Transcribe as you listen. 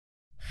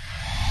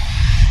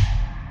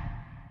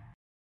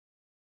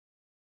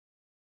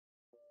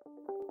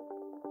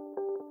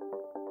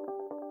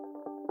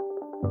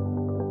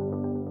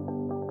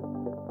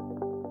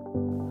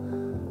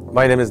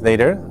My name is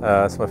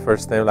Nader. It's my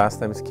first name, last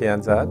name is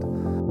Kian Zad.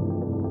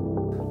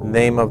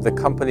 Name of the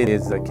company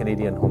is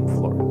Canadian Home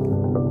Flooring.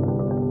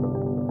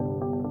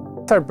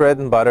 Our bread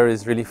and butter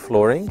is really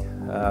flooring.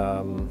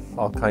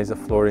 All kinds of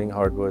flooring,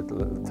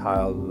 hardwood,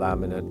 tile,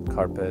 laminate,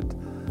 carpet,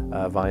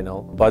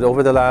 vinyl. But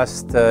over the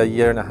last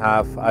year and a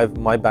half,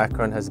 my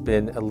background has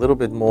been a little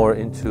bit more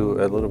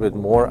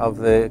of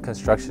the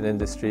construction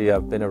industry.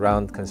 I've been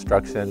around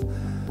construction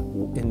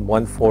in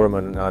one form or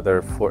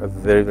another for a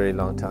very, very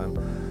long time.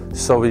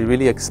 So we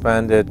really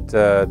expanded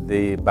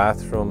the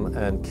bathroom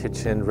and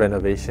kitchen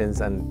renovations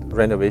and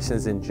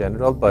renovations in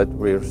general, but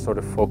we're sort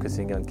of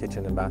focusing on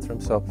kitchen and bathroom.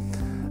 So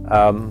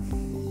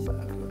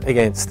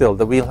again, still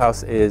the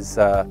wheelhouse is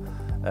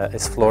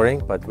flooring,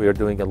 but we are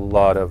doing a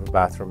lot of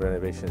bathroom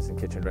renovations and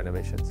kitchen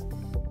renovations.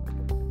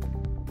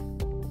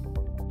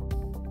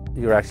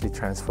 You're actually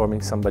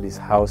transforming somebody's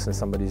house and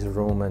somebody's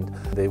room, and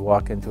they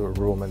walk into a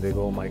room and they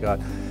go, "Oh my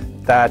God,"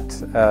 that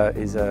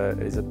is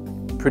a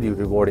pretty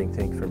rewarding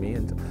thing for me.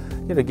 And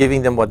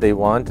giving them what they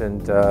want,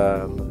 and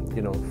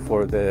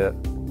for the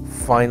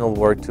final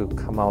work to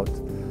come out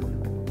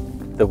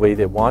the way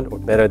they want or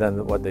better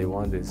than what they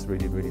want is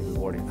really, really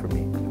rewarding for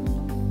me.